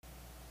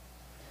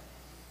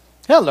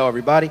Hello,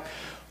 everybody.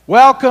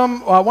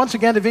 Welcome once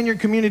again to Vineyard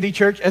Community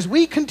Church as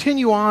we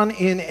continue on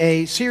in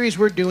a series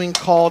we're doing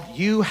called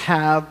You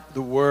Have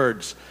the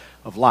Words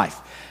of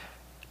Life.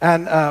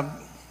 And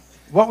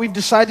what we've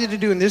decided to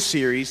do in this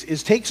series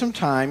is take some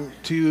time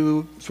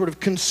to sort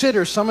of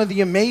consider some of the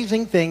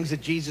amazing things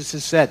that Jesus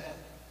has said.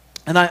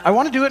 And I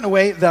want to do it in a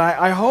way that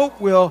I hope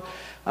will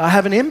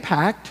have an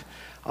impact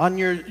on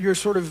your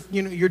sort of,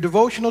 your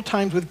devotional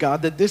times with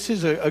God, that this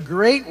is a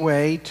great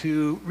way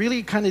to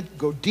really kind of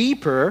go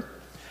deeper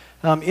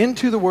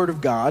into the Word of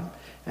God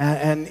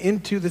and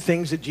into the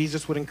things that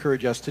Jesus would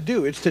encourage us to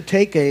do. It's to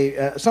take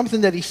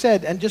something that he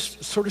said and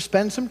just sort of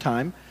spend some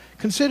time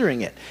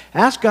considering it.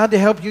 Ask God to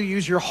help you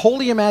use your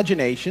holy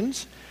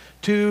imaginations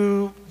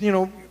to,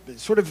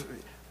 sort of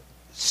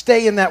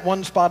stay in that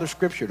one spot of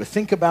Scripture, to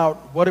think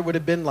about what it would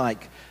have been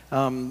like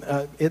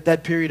at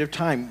that period of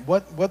time,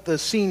 what the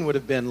scene would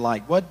have been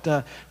like, what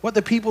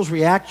the people's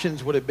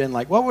reactions would have been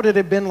like, what would it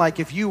have been like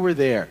if you were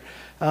there.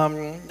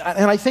 And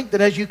I think that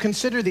as you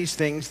consider these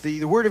things,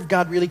 the Word of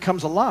God really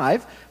comes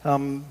alive,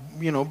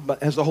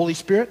 as the Holy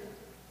Spirit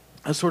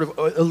sort of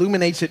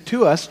illuminates it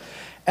to us.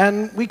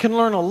 And we can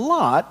learn a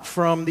lot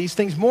from these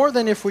things, more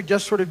than if we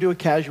just sort of do a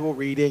casual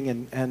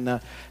reading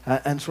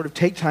and sort of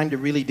take time to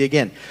really dig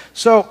in.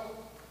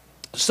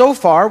 So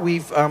far,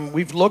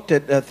 we've looked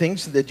at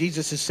things that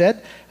Jesus has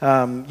said.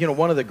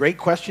 One of the great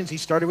questions he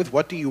started with,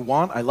 what do you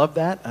want? I love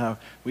that.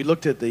 We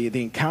looked at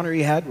the encounter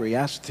he had where he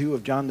asked two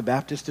of John the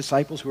Baptist's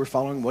disciples who were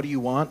following, what do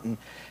you want?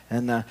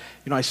 And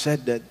I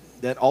said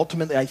that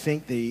ultimately I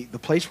think the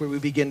place where we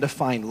begin to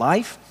find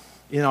life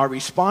in our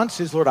response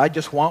is, Lord, I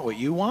just want what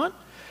you want.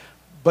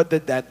 But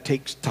that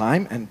takes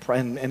time and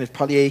it's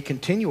probably a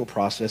continual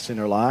process in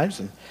our lives.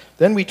 And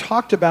then we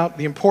talked about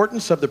the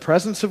importance of the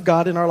presence of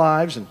God in our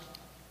lives, and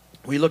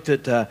we looked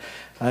at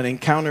an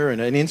encounter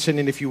and an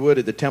incident, if you would,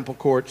 at the temple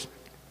courts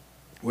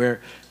where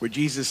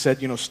Jesus said,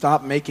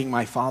 stop making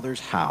my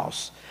Father's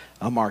house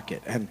a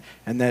market. And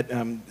that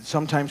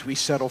sometimes we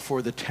settle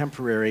for the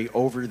temporary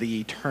over the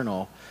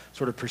eternal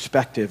sort of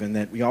perspective, and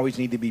that we always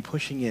need to be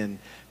pushing in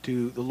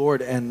to the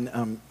Lord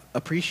and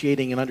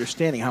appreciating and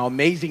understanding how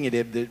amazing it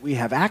is that we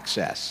have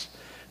access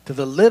to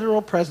the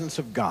literal presence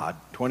of God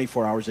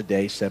 24 hours a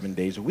day, 7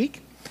 days a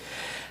week.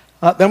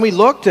 Then we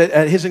looked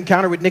at his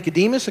encounter with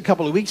Nicodemus a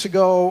couple of weeks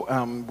ago,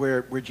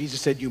 where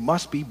Jesus said, you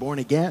must be born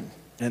again.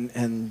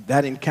 And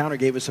that encounter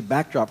gave us a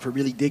backdrop for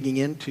really digging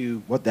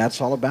into what that's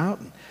all about.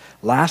 And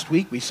last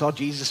week, we saw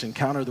Jesus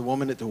encounter the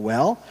woman at the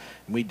well.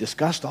 And we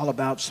discussed all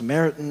about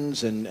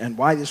Samaritans and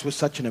why this was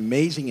such an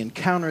amazing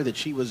encounter, that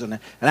she was an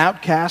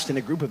outcast in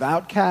a group of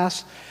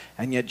outcasts.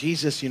 And yet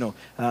Jesus,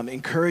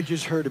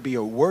 encourages her to be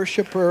a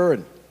worshiper.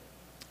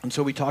 And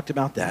so we talked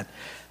about that.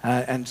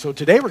 And so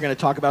today we're going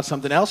to talk about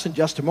something else in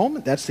just a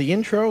moment. That's the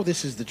intro.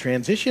 This is the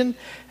transition.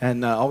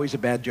 And always a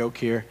bad joke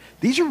here.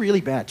 These are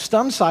really bad.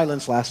 Stunned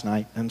silence last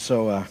night. And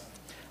so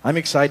I'm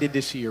excited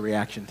to see your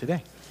reaction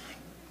today.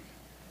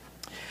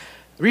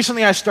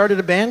 Recently I started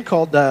a band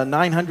called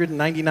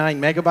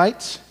 999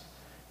 Megabytes.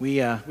 We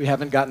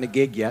haven't gotten a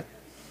gig yet.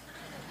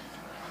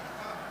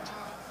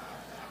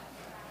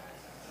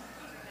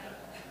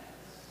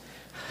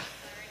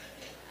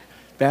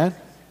 Bad?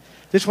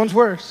 This one's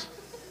worse.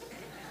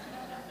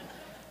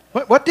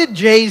 What did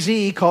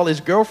Jay-Z call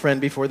his girlfriend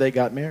before they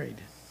got married?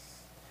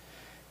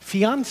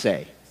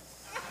 Fiancé.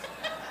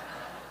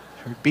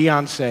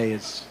 Beyonce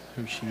is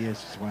who she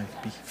is, his wife.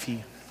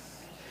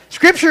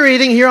 Scripture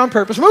reading here on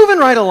purpose. Moving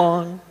right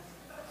along.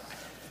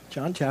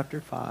 John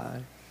chapter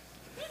 5.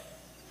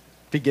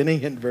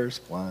 Beginning in verse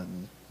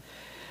 1.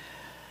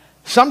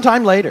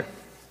 Sometime later,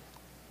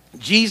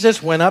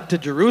 Jesus went up to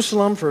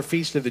Jerusalem for a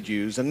feast of the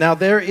Jews. And now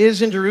there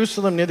is in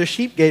Jerusalem near the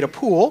sheep gate a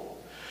pool,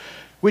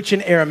 which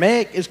in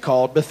Aramaic is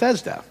called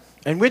Bethesda,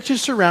 and which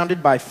is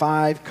surrounded by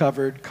 5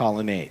 covered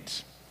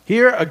colonnades.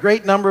 Here a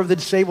great number of the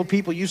disabled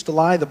people used to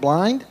lie, the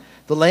blind,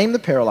 the lame, the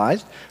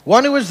paralyzed.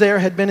 One who was there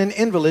had been an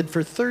invalid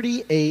for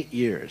 38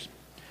 years.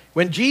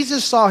 When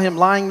Jesus saw him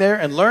lying there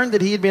and learned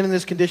that he had been in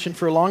this condition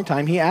for a long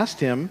time, he asked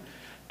him,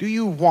 do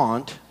you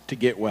want to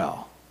get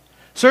well?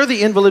 Sir,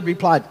 the invalid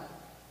replied,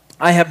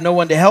 I have no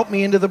one to help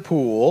me into the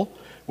pool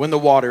when the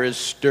water is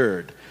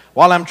stirred.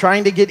 While I'm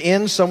trying to get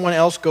in, someone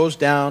else goes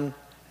down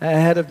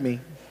ahead of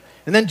me.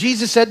 And then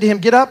Jesus said to him,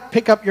 get up,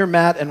 pick up your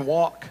mat, and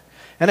walk.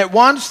 And at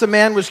once the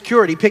man was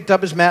cured. He picked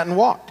up his mat and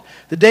walked.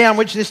 The day on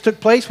which this took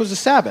place was the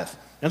Sabbath.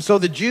 And so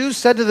the Jews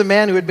said to the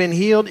man who had been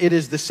healed, it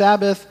is the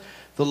Sabbath.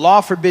 The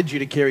law forbids you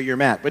to carry your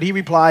mat. But he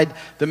replied,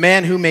 the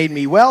man who made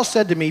me well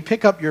said to me,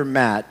 pick up your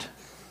mat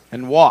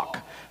and walk.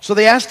 So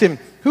they asked him,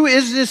 who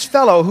is this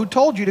fellow who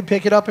told you to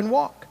pick it up and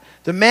walk?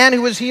 The man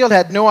who was healed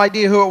had no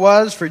idea who it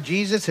was, for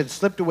Jesus had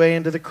slipped away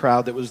into the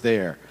crowd that was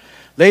there.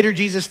 Later,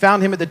 Jesus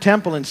found him at the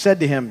temple and said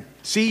to him,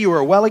 see, you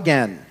are well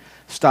again.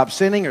 Stop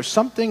sinning, or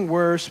something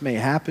worse may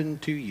happen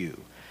to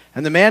you.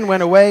 And the man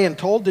went away and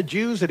told the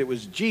Jews that it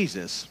was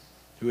Jesus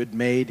who had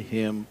made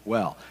him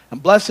well.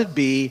 And blessed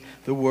be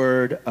the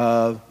word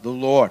of the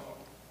Lord.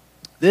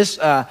 This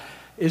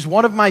is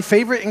one of my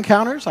favorite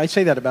encounters. I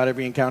say that about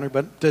every encounter,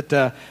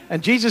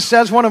 and Jesus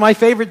says one of my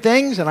favorite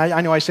things, and I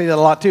know I say that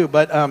a lot too,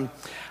 but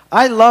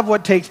I love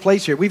what takes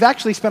place here. We've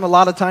actually spent a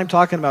lot of time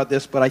talking about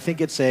this, but I think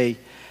it's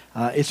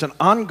an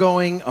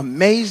ongoing,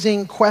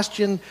 amazing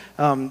question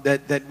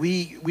that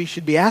we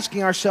should be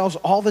asking ourselves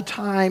all the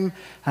time,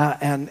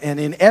 and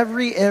in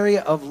every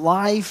area of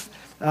life.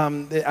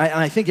 And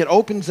I think it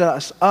opens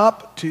us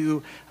up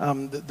to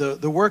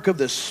the work of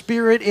the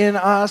Spirit in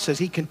us as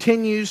He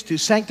continues to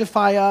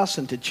sanctify us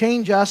and to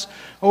change us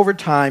over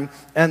time.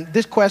 And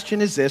this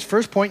question is this.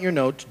 First point in your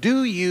notes: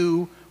 do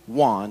you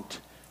want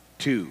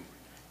to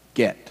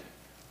get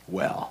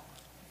well?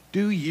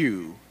 Do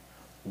you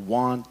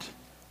want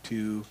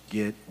to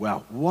get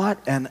well? What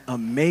an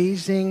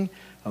amazing,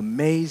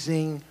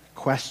 amazing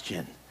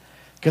question.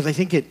 Because I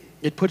think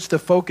it puts the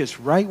focus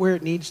right where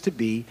it needs to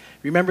be.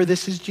 Remember,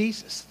 this is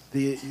Jesus,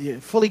 the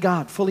fully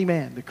God, fully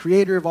man, the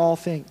creator of all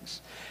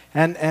things.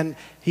 And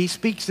He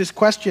speaks this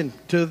question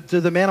to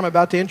the man I'm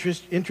about to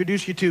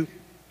introduce you to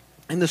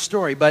in the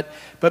story. But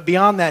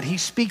beyond that, He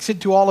speaks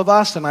it to all of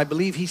us, and I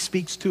believe He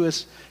speaks to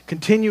us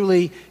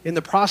continually in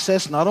the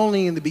process, not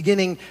only in the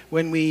beginning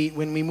when we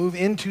move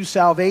into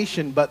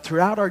salvation, but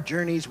throughout our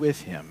journeys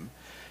with Him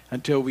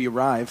until we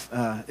arrive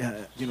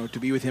to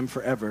be with Him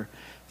forever.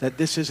 That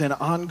this is an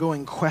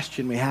ongoing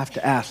question we have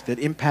to ask that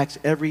impacts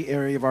every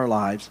area of our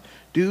lives.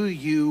 Do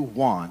you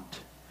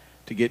want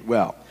to get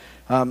well?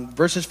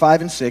 Verses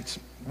 5 and 6.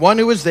 One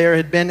who was there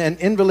had been an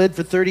invalid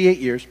for 38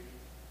 years.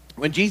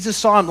 When Jesus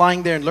saw him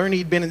lying there and learned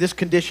he'd been in this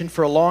condition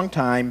for a long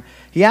time,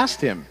 He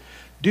asked him,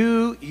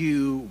 do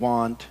you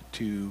want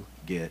to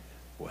get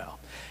well?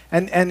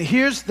 And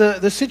here's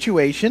the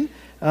situation,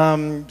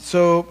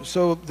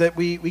 so that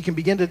we can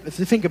begin to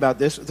think about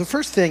this. The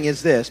first thing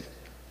is this,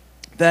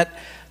 that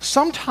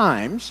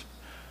sometimes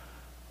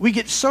we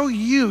get so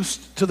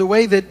used to the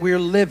way that we're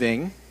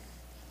living,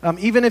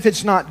 even if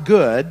it's not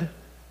good,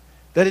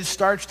 that it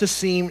starts to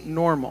seem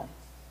normal.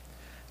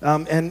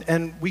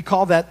 And we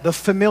call that the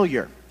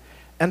familiar.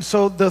 And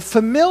so the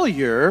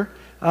familiar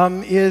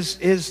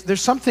is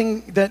there's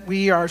something that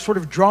we are sort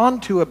of drawn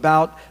to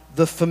about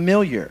the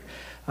familiar.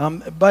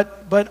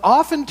 But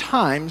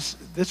oftentimes,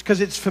 this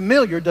because it's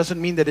familiar doesn't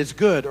mean that it's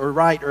good or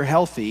right or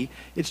healthy.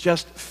 It's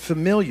just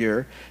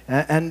familiar.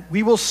 And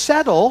we will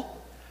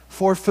settle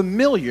for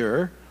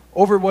familiar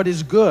over what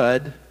is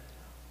good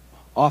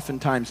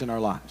oftentimes in our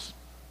lives.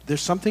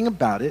 There's something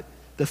about it,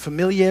 the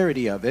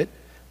familiarity of it.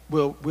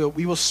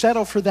 We will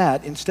settle for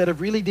that instead of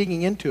really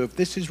digging into if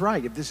this is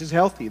right, if this is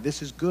healthy, if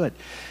this is good.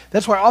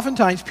 That's why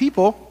oftentimes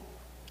people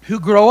who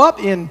grow up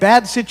in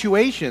bad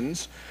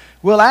situations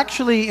will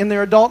actually, in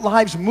their adult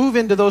lives, move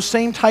into those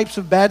same types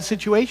of bad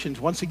situations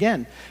once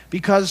again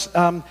because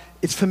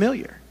it's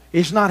familiar.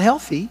 It's not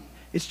healthy.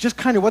 It's just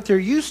kind of what they're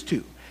used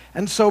to.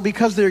 And so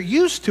because they're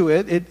used to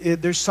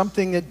it, there's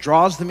something that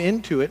draws them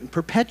into it and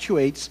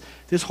perpetuates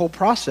this whole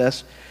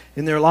process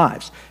in their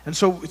lives. And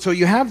so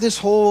you have this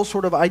whole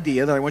sort of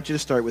idea that I want you to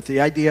start with, the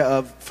idea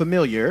of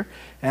familiar,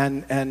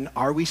 and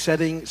are we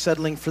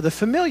settling for the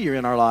familiar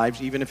in our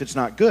lives, even if it's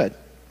not good?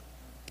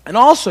 And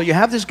also, you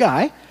have this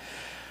guy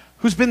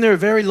who's been there a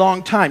very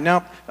long time.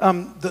 Now,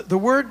 the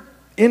word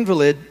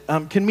invalid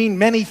can mean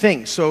many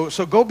things. So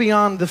go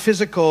beyond the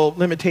physical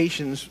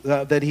limitations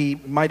that he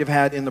might have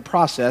had in the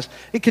process.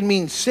 It can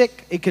mean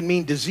sick. It can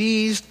mean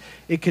diseased.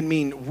 It can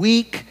mean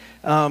weak.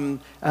 And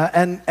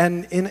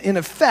in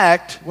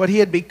effect, what he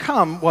had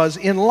become was,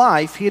 in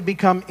life, he had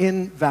become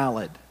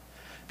invalid.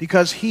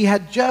 Because he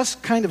had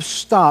just kind of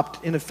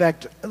stopped, in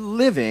effect,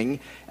 living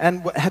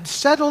and had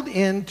settled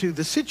into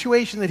the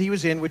situation that he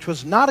was in, which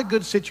was not a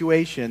good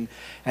situation,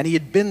 and he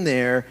had been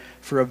there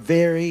for a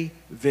very,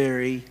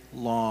 very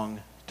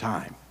long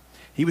time.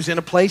 He was in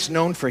a place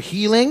known for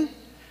healing,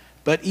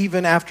 but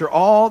even after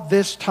all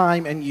this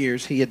time and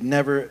years, he had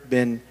never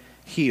been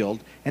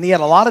healed. And he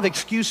had a lot of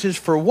excuses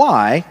for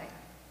why,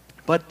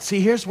 but see,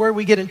 here's where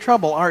we get in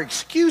trouble. Our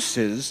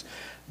excuses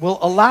will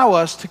allow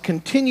us to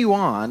continue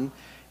on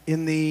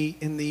in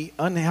the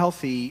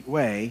unhealthy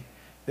way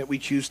that we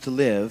choose to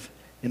live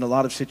in a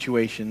lot of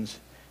situations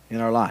in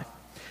our life.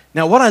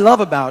 Now, what I love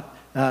about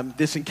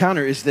this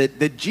encounter is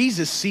that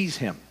Jesus sees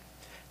him.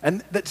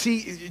 And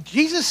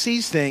Jesus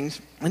sees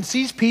things and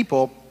sees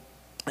people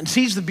and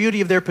sees the beauty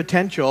of their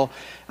potential,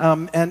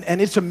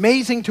 and it's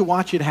amazing to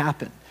watch it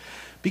happen.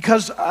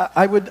 Because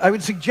I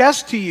would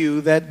suggest to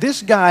you that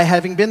this guy,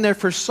 having been there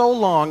for so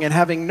long and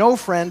having no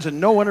friends and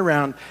no one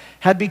around,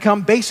 had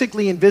become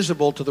basically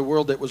invisible to the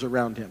world that was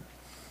around him.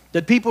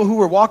 That people who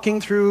were walking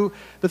through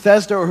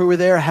Bethesda or who were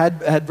there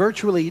had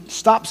virtually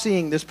stopped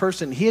seeing this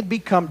person. He had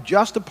become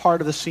just a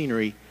part of the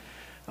scenery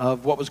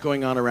of what was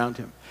going on around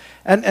him.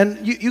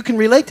 And you can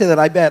relate to that,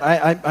 I bet.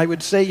 I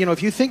would say,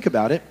 if you think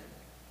about it,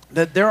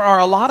 that there are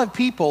a lot of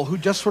people who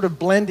just sort of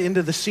blend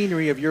into the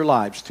scenery of your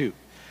lives too.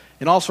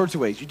 in all sorts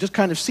of ways. You just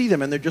kind of see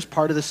them and they're just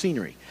part of the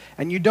scenery.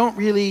 And you don't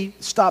really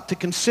stop to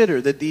consider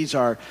that these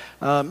are,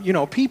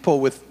 people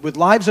with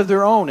lives of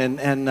their own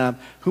and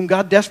whom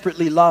God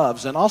desperately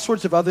loves and all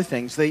sorts of other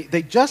things.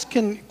 They just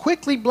can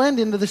quickly blend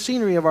into the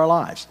scenery of our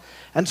lives.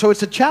 And so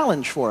it's a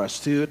challenge for us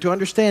to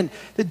understand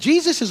that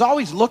Jesus is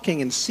always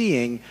looking and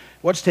seeing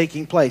what's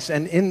taking place.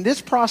 And in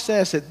this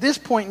process, at this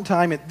point in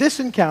time, at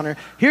this encounter,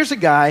 here's a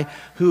guy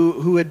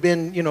who had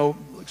been,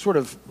 sort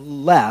of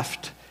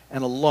left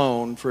and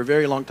alone for a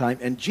very long time.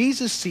 And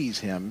Jesus sees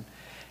him,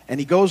 and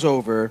he goes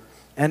over.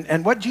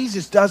 And what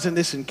Jesus does in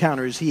this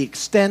encounter is he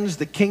extends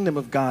the kingdom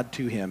of God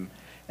to him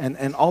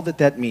and all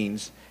that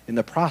means in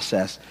the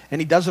process. And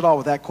he does it all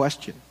with that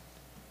question.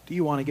 Do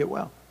you want to get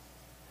well?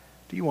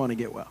 Do you want to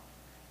get well?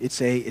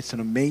 It's an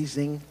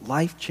amazing,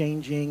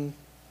 life-changing,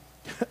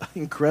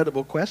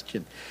 incredible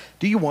question.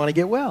 Do you want to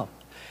get well?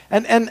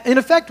 And in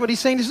effect, what he's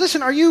saying is,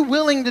 listen, are you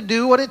willing to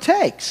do what it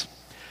takes?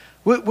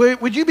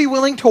 Would you be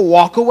willing to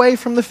walk away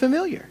from the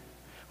familiar?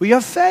 Will you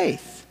have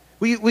faith?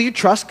 Will you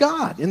trust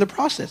God in the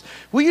process?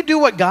 Will you do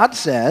what God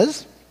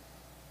says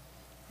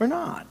or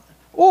not?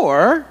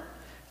 Or,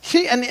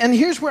 see, and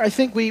here's where I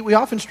think we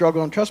often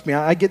struggle, and trust me,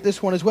 I get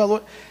this one as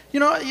well.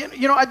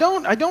 I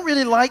don't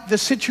really like the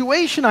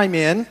situation I'm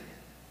in,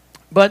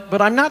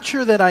 but I'm not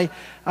sure that I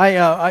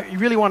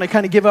really want to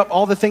kind of give up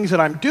all the things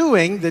that I'm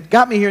doing that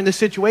got me here in this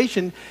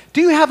situation.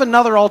 Do you have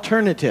another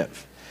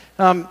alternative?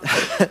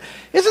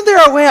 Isn't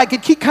there a way I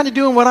could keep kind of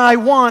doing what I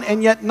want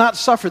and yet not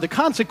suffer the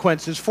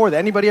consequences for that?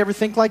 Anybody ever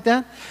think like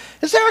that?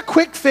 Is there a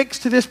quick fix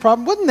to this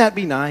problem? Wouldn't that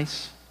be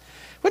nice?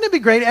 Wouldn't it be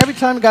great every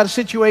time we got a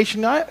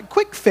situation, a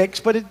quick fix,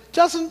 but it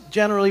doesn't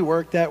generally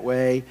work that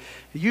way.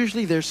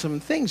 Usually there's some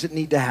things that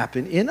need to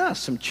happen in us,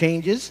 some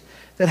changes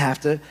that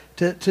have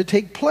to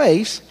take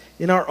place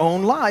in our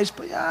own lives.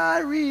 But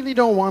I really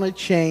don't want to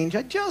change.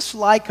 I just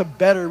like a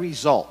better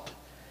result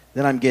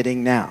than I'm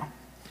getting now.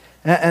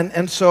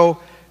 And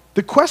so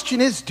the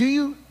question is, do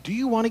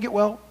you want to get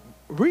well,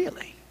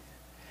 really?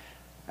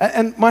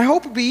 And my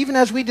hope would be, even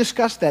as we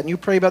discuss that and you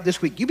pray about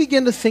this week, you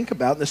begin to think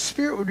about, and the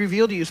Spirit would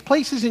reveal to you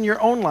places in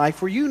your own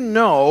life where you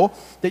know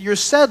that you're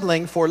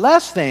settling for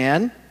less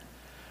than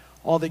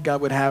all that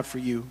God would have for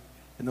you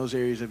in those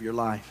areas of your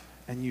life.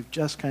 And you've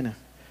just kind of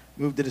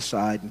moved it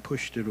aside and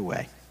pushed it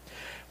away.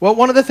 Well,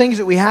 one of the things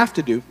that we have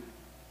to do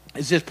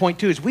is this point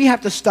two, is we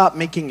have to stop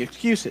making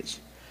excuses.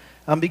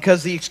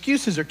 Because the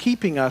excuses are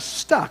keeping us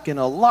stuck in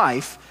a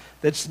life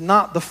that's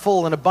not the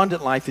full and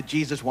abundant life that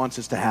Jesus wants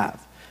us to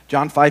have.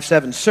 John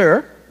 5:7,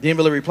 "Sir," the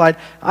invalid replied,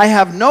 "I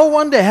have no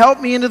one to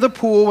help me into the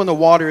pool when the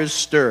water is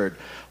stirred.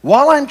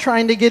 While I'm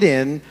trying to get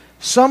in,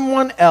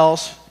 someone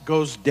else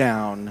goes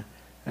down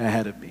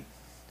ahead of me."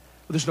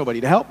 Well, there's nobody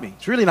to help me.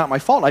 It's really not my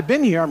fault. I've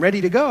been here. I'm ready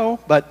to go,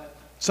 but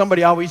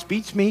somebody always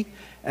beats me,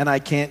 and I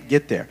can't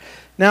get there.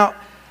 Now,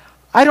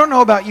 I don't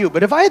know about you,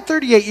 but if I had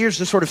 38 years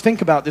to sort of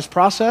think about this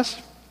process,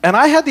 and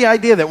I had the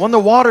idea that when the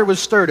water was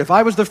stirred, if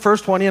I was the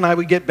first one in, I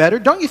would get better,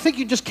 don't you think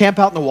you'd just camp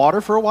out in the water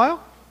for a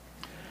while?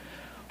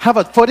 Have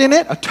a foot in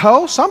it, a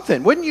toe,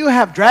 something. Wouldn't you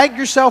have dragged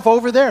yourself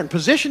over there and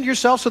positioned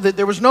yourself so that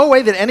there was no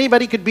way that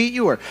anybody could beat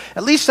you, or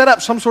at least set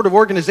up some sort of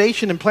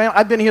organization and plan?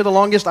 I've been here the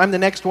longest, I'm the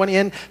next one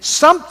in.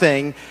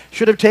 Something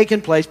should have taken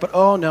place, but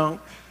oh no,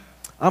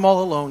 I'm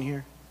all alone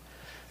here.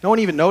 No one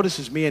even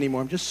notices me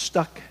anymore. I'm just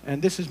stuck,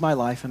 and this is my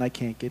life, and I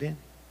can't get in.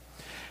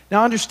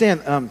 Now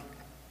understand,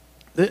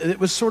 it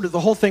was sort of,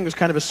 the whole thing was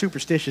kind of a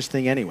superstitious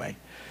thing anyway,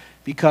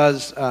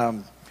 because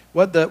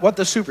what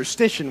the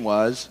superstition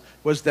was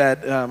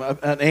that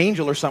an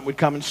angel or something would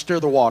come and stir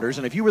the waters,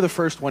 and if you were the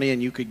first one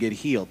in, you could get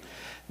healed.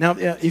 Now,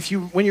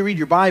 when you read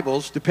your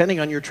Bibles,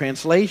 depending on your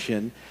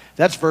translation,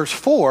 that's verse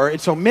 4.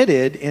 It's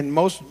omitted in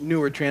most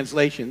newer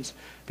translations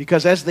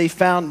because as they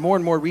found more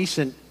and more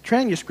recent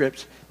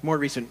manuscripts, more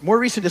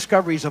recent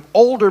discoveries of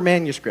older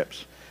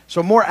manuscripts,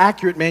 so more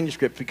accurate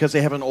manuscripts because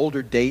they have an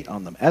older date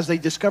on them. As they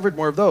discovered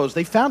more of those,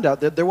 they found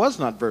out that there was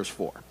not verse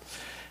 4.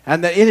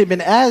 And that it had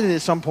been added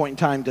at some point in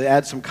time to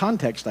add some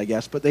context, I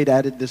guess, but they'd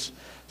added this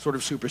sort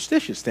of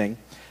superstitious thing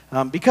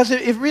because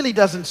it really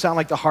doesn't sound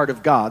like the heart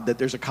of God that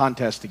there's a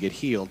contest to get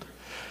healed.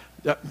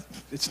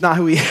 It's not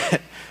who he is.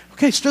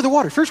 Okay, stir the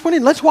water. First one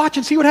in, let's watch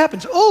and see what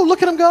happens. Oh,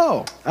 look at him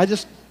go.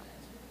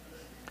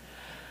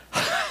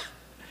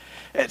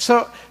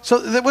 So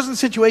that wasn't the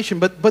situation,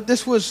 but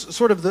this was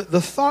sort of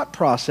the thought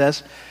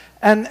process.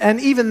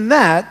 And even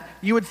that,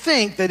 you would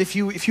think that if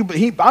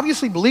he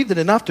obviously believed it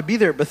enough to be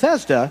there at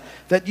Bethesda,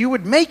 that you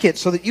would make it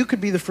so that you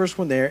could be the first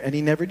one there, and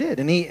he never did.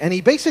 And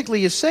he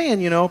basically is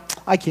saying,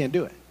 I can't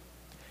do it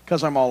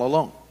because I'm all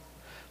alone.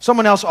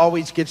 Someone else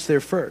always gets there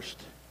first.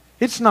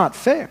 It's not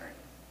fair.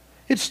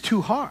 It's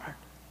too hard.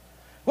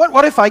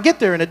 What if I get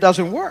there and it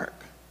doesn't work?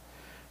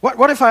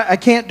 What if I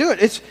can't do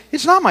it?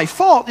 It's not my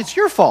fault. It's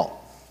your fault.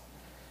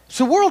 It's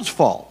the world's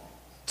fault.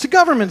 It's the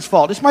government's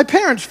fault. It's my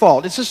parents'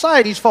 fault. It's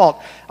society's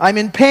fault. I'm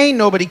in pain.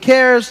 Nobody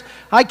cares.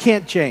 I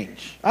can't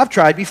change. I've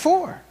tried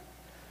before.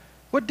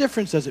 What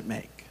difference does it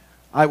make?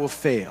 I will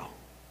fail.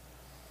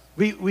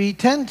 We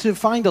tend to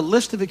find a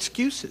list of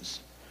excuses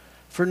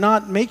for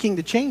not making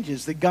the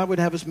changes that God would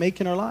have us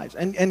make in our lives.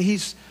 And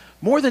he's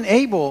more than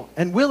able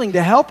and willing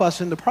to help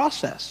us in the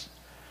process.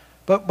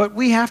 But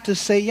we have to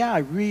say, yeah, I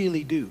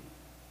really do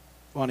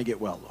want to get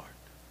well, Lord.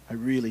 I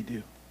really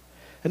do.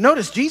 And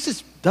notice,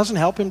 Jesus doesn't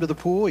help him to the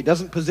pool. He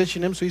doesn't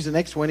position him so he's the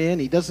next one in.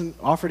 He doesn't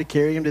offer to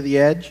carry him to the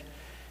edge.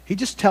 He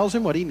just tells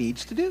him what he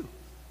needs to do.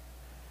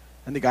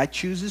 And the guy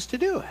chooses to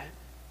do it.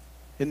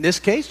 In this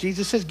case,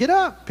 Jesus says, get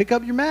up, pick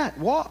up your mat,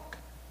 walk.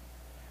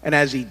 And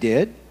as he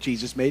did,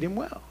 Jesus made him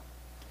well.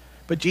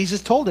 But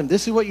Jesus told him,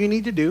 this is what you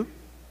need to do.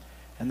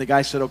 And the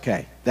guy said,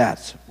 okay,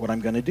 that's what I'm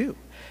going to do.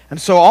 And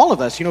so all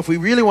of us, if we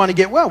really want to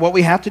get well, what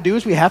we have to do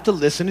is we have to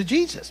listen to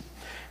Jesus.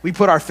 We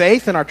put our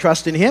faith and our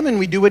trust in him, and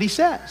we do what he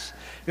says.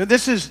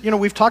 This is,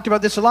 we've talked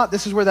about this a lot.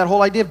 This is where that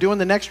whole idea of doing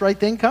the next right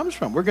thing comes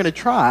from. We're going to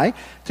try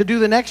to do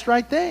the next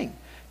right thing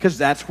because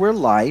that's where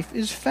life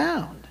is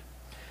found.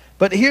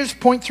 But here's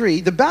point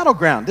 3, the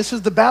battleground. This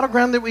is the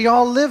battleground that we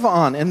all live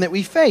on and that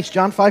we face.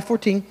 John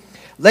 5:14.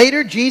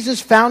 Later,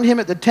 Jesus found him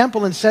at the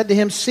temple and said to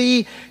him,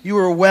 see, you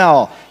are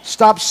well.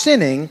 Stop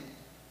sinning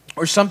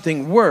or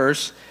something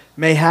worse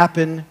may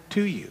happen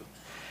to you.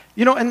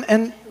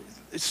 And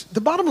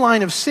the bottom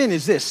line of sin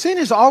is this. Sin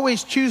is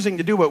always choosing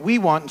to do what we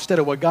want instead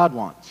of what God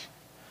wants.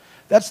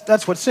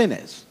 That's what sin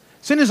is.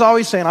 Sin is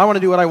always saying, I want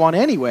to do what I want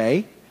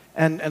anyway,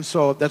 and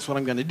so that's what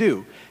I'm going to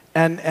do.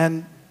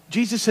 And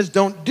Jesus says,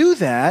 don't do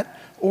that,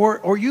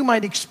 or you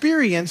might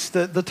experience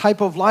the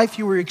type of life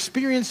you were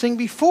experiencing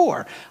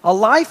before. A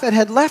life that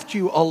had left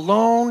you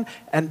alone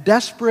and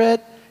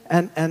desperate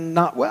and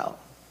not well.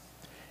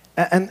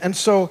 And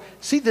so,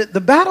 see,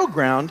 the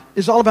battleground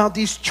is all about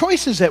these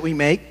choices that we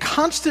make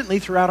constantly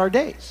throughout our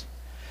days.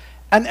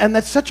 And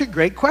that's such a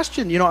great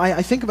question.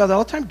 I think about that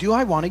all the time. Do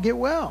I want to get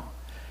well?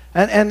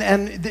 And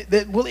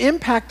that will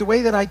impact the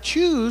way that I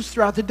choose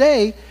throughout the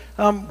day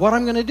what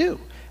I'm going to do.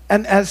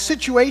 And as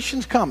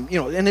situations come,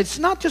 and it's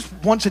not just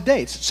once a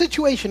day. It's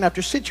situation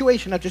after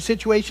situation after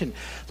situation.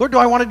 Lord, do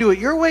I want to do it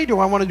your way? Do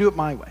I want to do it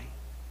my way?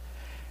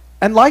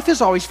 And life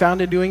is always found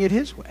in doing it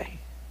his way.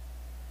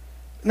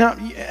 Now,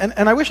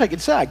 and I wish I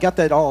could say I got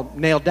that all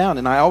nailed down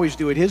and I always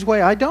do it his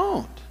way. I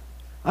don't.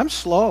 I'm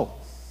slow.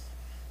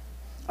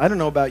 I don't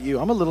know about you.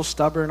 I'm a little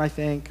stubborn, I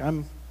think.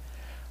 I'm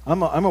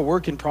a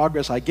work in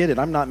progress. I get it.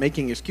 I'm not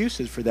making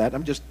excuses for that.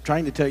 I'm just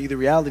trying to tell you the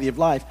reality of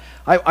life.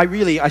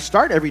 I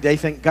start every day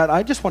thinking, God,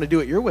 I just want to do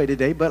it your way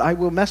today, but I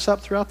will mess up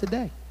throughout the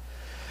day.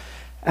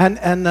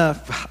 And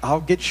I'll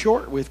get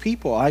short with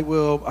people. I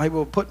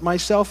will put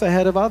myself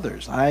ahead of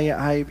others.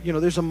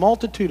 There's a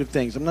multitude of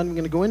things. I'm not even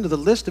going to go into the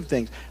list of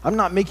things. I'm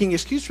not making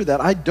excuse for that.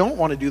 I don't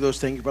want to do those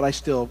things, but I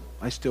still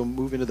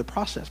move into the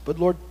process. But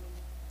Lord,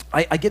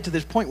 I get to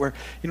this point where,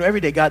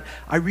 every day, God,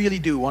 I really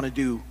do want to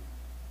do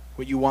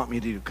what you want me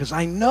to do because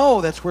I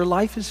know that's where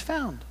life is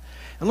found.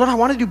 And Lord, I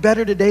want to do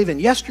better today than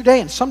yesterday,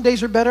 and some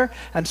days are better,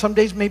 and some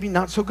days maybe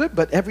not so good,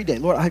 but every day,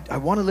 Lord, I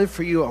want to live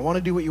for you. I want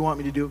to do what you want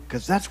me to do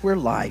because that's where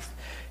life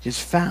is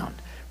found.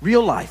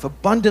 Real life,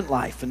 abundant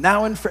life, and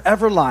now and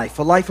forever life,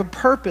 a life of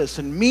purpose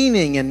and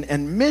meaning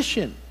and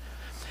mission.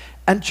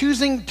 And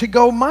choosing to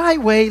go my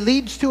way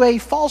leads to a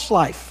false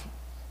life,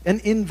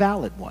 an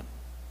invalid one.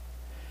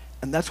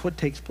 And that's what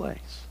takes place.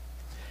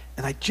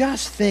 And I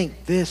just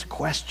think this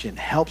question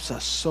helps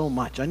us so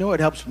much. I know it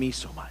helps me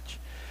so much.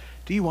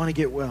 Do you want to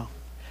get well?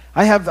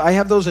 I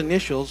have those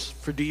initials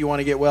for do you want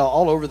to get well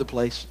all over the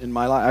place in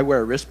my life. I wear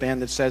a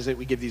wristband that says it.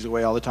 We give these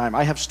away all the time.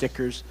 I have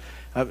stickers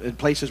in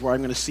places where I'm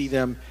going to see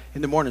them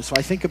in the morning. So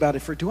I think about it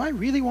for, do I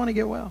really want to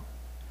get well?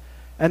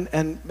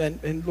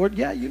 And Lord,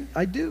 yeah,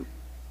 I do.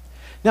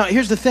 Now,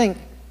 here's the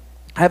thing.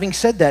 Having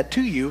said that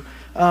to you,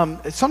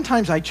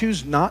 sometimes I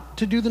choose not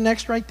to do the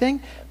next right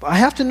thing, but I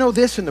have to know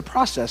this in the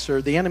process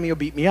or the enemy will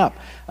beat me up.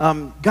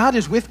 God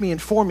is with me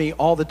and for me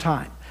all the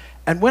time.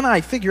 And when I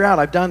figure out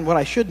I've done what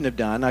I shouldn't have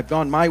done, I've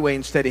gone my way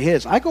instead of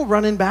his, I go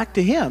running back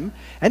to him.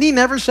 And he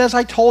never says,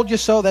 I told you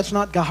so. That's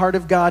not the heart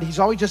of God. He's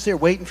always just there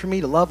waiting for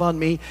me to love on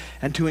me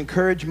and to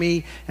encourage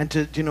me and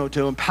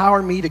to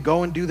empower me to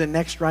go and do the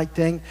next right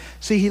thing.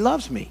 See, he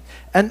loves me.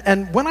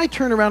 And when I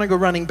turn around and go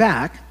running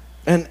back,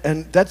 and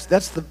that's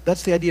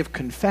the idea of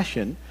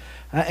confession.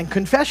 And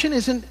confession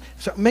isn't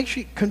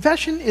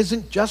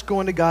just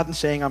going to God and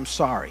saying, I'm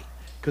sorry,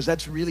 because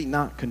that's really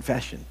not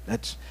confession.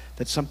 That's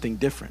something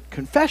different.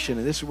 Confession,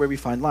 and this is where we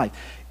find life,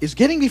 is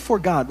getting before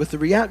God with the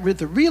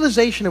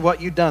realization of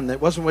what you've done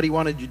that wasn't what he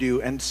wanted you to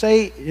do, and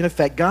say, in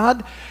effect,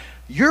 God,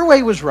 your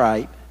way was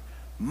right,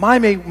 my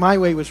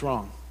way was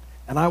wrong,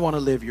 and I want to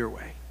live your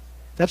way.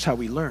 That's how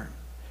we learn.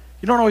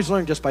 You don't always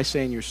learn just by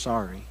saying you're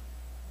sorry.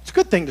 It's a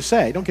good thing to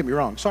say, don't get me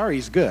wrong. Sorry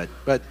is good,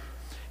 but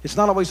it's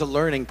not always a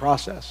learning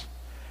process.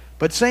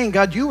 But saying,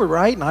 God, you were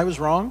right and I was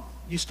wrong,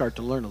 you start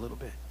to learn a little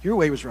bit. Your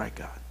way was right,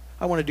 God.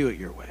 I want to do it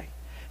your way.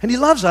 And he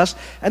loves us.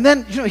 And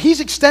then, he's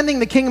extending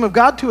the kingdom of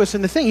God to us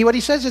in the thing. What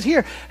he says is,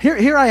 here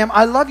I am.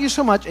 I love you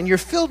so much, and you're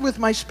filled with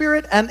my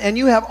spirit, and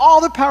you have all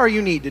the power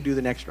you need to do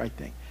the next right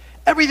thing.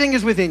 Everything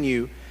is within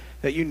you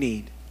that you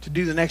need to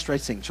do the next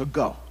right thing. So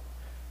go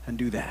and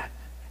do that.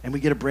 And we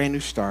get a brand new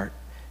start,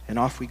 and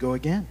off we go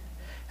again.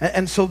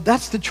 And so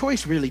that's the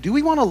choice, really. Do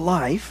we want a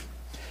life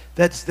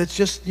that's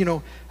just,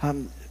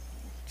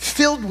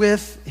 filled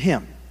with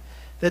Him,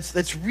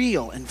 that's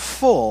real and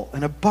full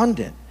and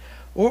abundant?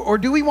 Or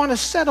do we want to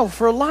settle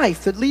for a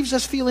life that leaves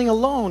us feeling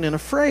alone and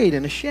afraid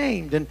and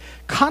ashamed and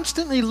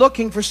constantly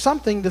looking for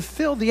something to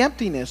fill the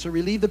emptiness or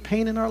relieve the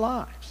pain in our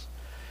lives?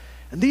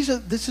 And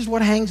this is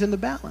what hangs in the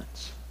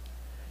balance.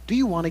 Do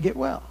you want to get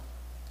well?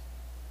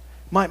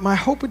 My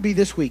hope would be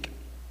this week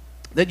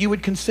that you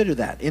would consider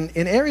that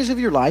in areas of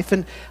your life.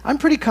 And I'm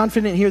pretty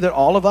confident here that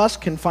all of us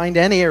can find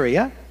an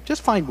area.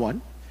 Just find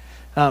one.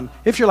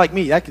 If you're like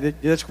me,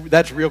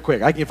 that's real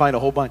quick. I can find a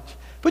whole bunch.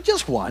 But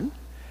just one.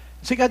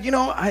 Say, God,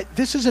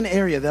 this is an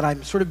area that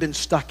I've sort of been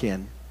stuck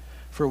in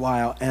for a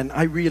while, and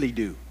I really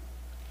do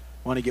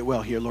want to get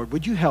well here. Lord,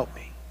 would you help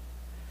me?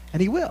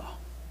 And He will.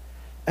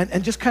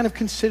 And just kind of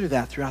consider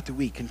that throughout the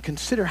week, and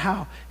consider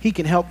how He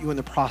can help you in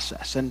the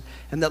process, and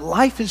that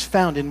life is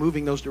found in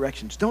moving those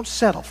directions. Don't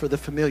settle for the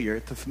familiar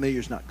if the familiar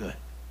is not good.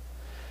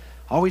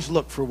 Always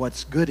look for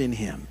what's good in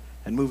Him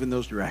and move in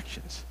those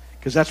directions,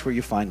 because that's where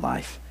you find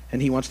life, and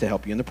He wants to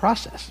help you in the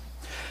process.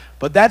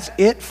 But that's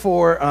it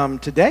for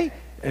today.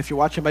 If you're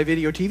watching by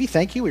video TV,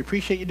 thank you. We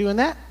appreciate you doing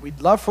that.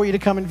 We'd love for you to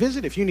come and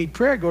visit. If you need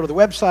prayer, go to the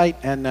website,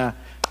 and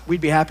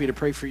we'd be happy to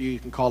pray for you. You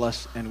can call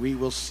us, and we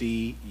will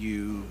see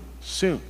you soon.